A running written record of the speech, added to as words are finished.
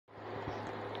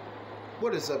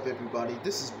What is up, everybody?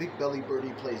 This is Big Belly Birdie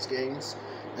Plays Games,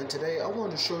 and today I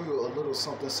wanted to show you a little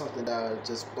something that I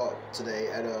just bought today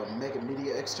at a Mega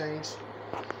Media Xchange.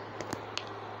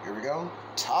 Here we go.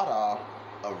 Ta-da!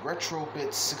 A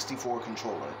Retrobit 64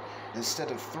 controller.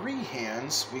 Instead of 3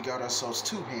 hands, we got ourselves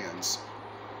 2 hands,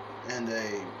 and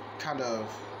a kind of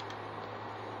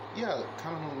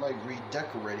like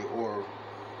redecorated, or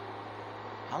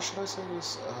how should I say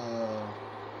this?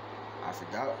 I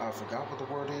forgot what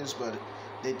the word is, but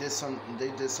they did some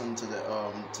to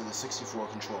the 64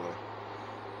 controller.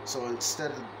 So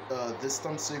instead of this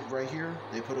thumbstick right here,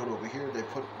 they put it over here. They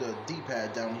put the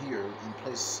D-pad down here in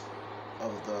place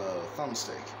of the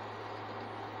thumbstick.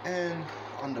 And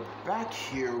on the back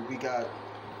here, we got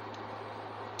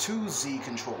 2 Z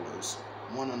controllers,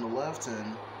 one on the left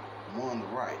and one on the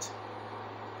right.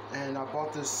 And I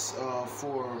bought this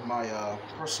for my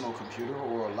personal computer,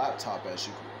 or a laptop as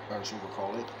you would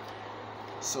call it.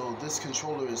 So this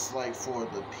controller is like for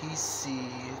the PC,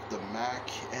 the Mac,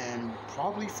 and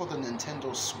probably for the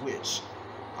Nintendo Switch.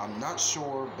 I'm not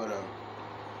sure, but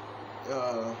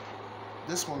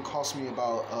this one cost me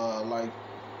about like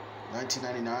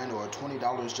 $19.99 or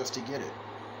 $20 just to get it.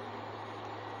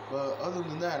 But other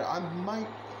than that, I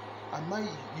might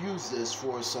use this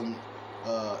for some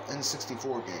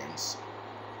N64 games.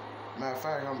 Matter of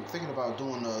fact, I'm thinking about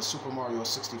doing Super Mario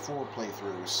 64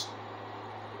 playthroughs.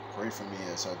 Pray for me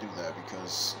as I do that,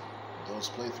 because those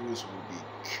playthroughs will be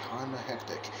kinda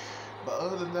hectic. But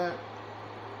other than that,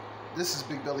 this is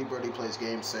Big Belly Birdie Plays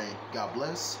Games saying, God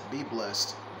bless, be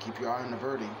blessed, keep your eye on the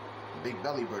birdie, Big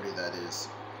Belly Birdie that is.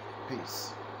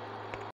 Peace.